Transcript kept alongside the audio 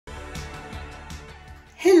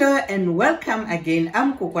Hello and welcome again.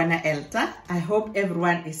 I'm Kukwana Elta. I hope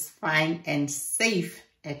everyone is fine and safe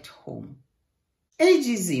at home.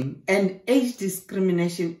 Ageism and age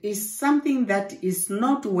discrimination is something that is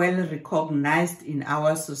not well recognized in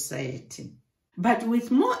our society. But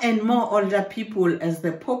with more and more older people as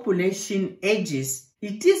the population ages,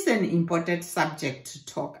 it is an important subject to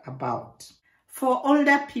talk about. For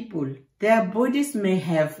older people, their bodies may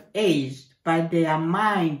have aged, but their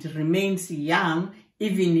mind remains young,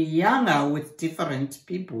 even younger with different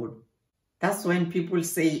people. That's when people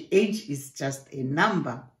say age is just a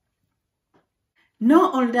number.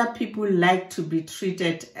 No older people like to be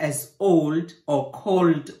treated as old or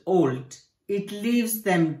called old. It leaves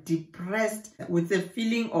them depressed with a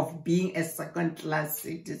feeling of being a second-class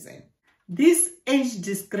citizen. This age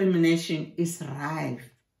discrimination is rife.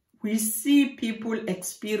 We see people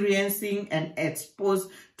experiencing and exposed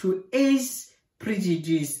to age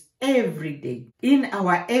prejudice every day, in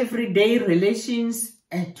our everyday relations,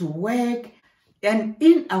 at work, and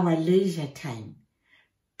in our leisure time.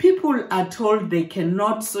 People are told they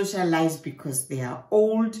cannot socialize because they are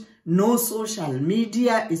old. No social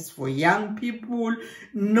media is for young people.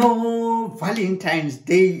 No Valentine's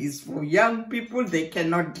Day is for young people. They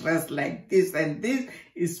cannot dress like this, and this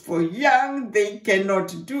is for young. They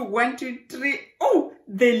cannot do 1, 2, 3. Oh,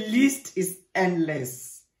 the list is endless.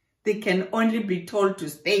 They can only be told to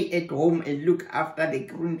stay at home and look after the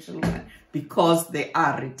grandchildren because they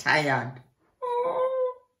are retired.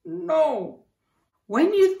 Oh, no.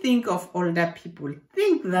 When you think of older people,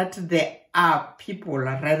 think that they are people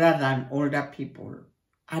rather than older people.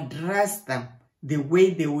 Address them the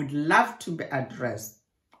way they would love to be addressed.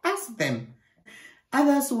 Ask them.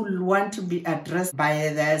 Others will want to be addressed by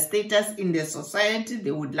their status in the society.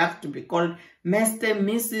 They would love to be called Mr.,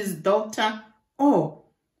 Mrs., Doctor, or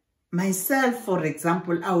myself, for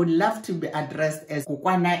example, I would love to be addressed as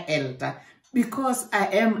Kukwana Elta because I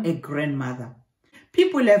am a grandmother.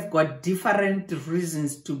 People have got different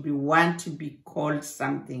reasons to want to be called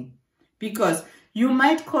something. Because you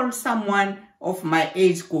might call someone of my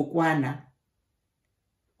age Kukwana,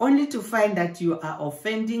 only to find that you are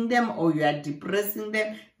offending them or you are depressing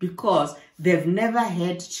them because they've never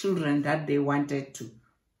had children that they wanted to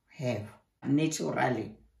have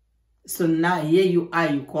naturally. So now here you are,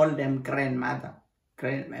 you call them grandmother,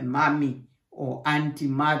 mommy, or auntie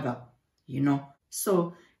mother, you know.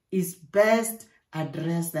 So it's best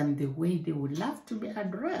address them the way they would love to be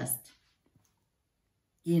addressed.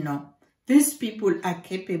 You know, these people are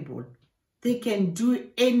capable. They can do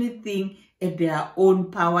anything at their own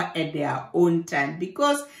power, at their own time,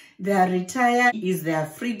 because they are retired. Is their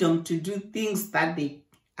freedom to do things that they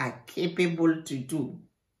are capable to do.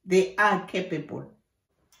 They are capable.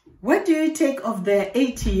 What do you take of the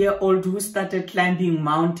 80-year-old who started climbing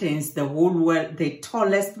mountains, the whole world, the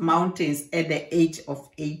tallest mountains at the age of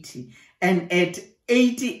 80? And at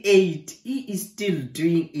 88, he is still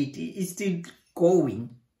doing it. He is still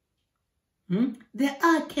going. They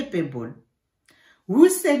are capable. Who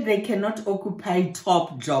said they cannot occupy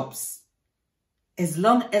top jobs as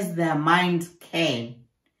long as their minds can?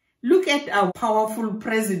 Look at our powerful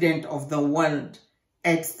president of the world.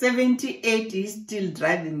 At 78, he's still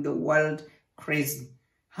driving the world crazy.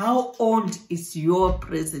 How old is your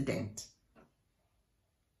president?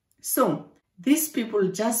 So, these people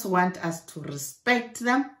just want us to respect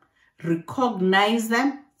them, recognize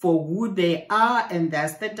them for who they are and their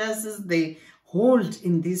statuses they hold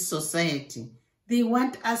in this society. They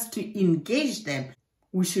want us to engage them.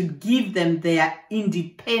 We should give them their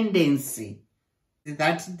independence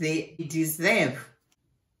that they deserve.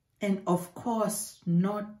 And of course,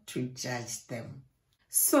 not to judge them.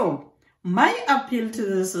 So, my appeal to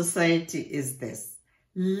the society is this.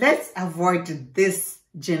 Let's avoid this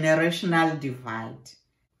generational divide.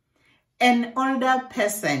 An older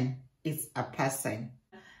person is a person.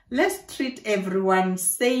 Let's treat everyone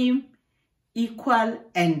same, equal,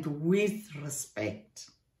 and with respect.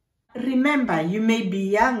 Remember, you may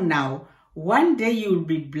be young now. One day you'll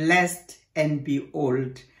be blessed and be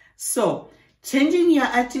old. So, changing your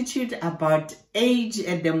attitude about age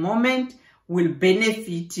at the moment will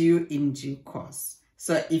benefit you in due course.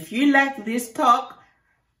 So if you like this talk,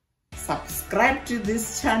 subscribe to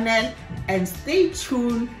this channel and stay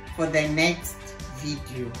tuned for the next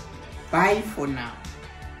video. Bye for now.